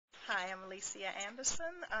Hi, I'm Alecia Anderson.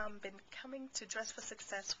 Been coming to Dress for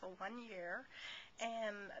Success for 1 year,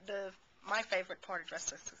 and my favorite part of Dress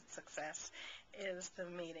for Success is the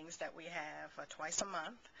meetings that we have twice a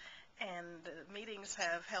month, and the meetings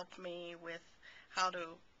have helped me with how to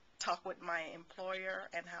talk with my employer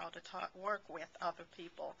and how to work with other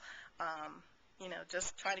people.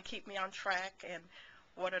 Just try to keep me on track and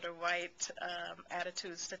what are the right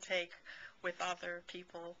attitudes to take with other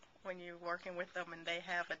people when you're working with them and they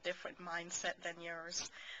have a different mindset than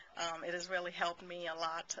yours. It has really helped me a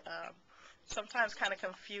lot. Sometimes kind of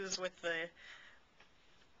confused with the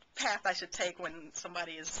path I should take when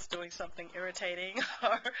somebody is doing something irritating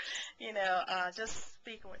or, just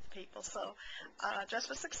speaking with people. So Dress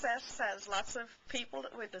for Success has lots of people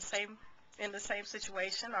with in the same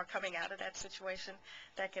situation or coming out of that situation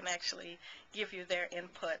that can actually give you their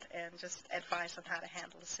input and just advice on how to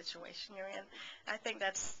handle the situation you're in. I think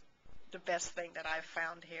that's the best thing that I've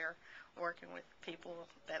found here, working with people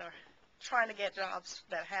that are trying to get jobs,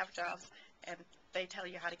 that have jobs, and they tell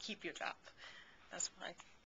you how to keep your job. That's what I